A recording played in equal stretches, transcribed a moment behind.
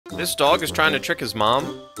This dog is trying to trick his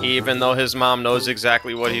mom, even though his mom knows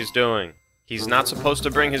exactly what he's doing. He's not supposed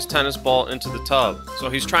to bring his tennis ball into the tub,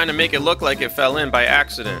 so he's trying to make it look like it fell in by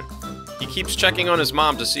accident. He keeps checking on his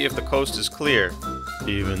mom to see if the coast is clear,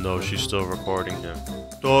 even though she's still recording him.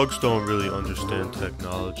 Dogs don't really understand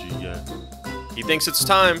technology yet. He thinks it's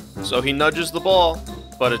time, so he nudges the ball,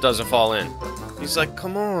 but it doesn't fall in. He's like,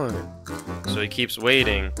 come on. So he keeps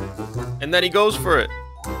waiting, and then he goes for it.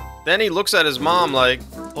 Then he looks at his mom like,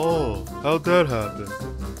 oh, how'd that happen?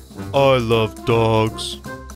 I love dogs.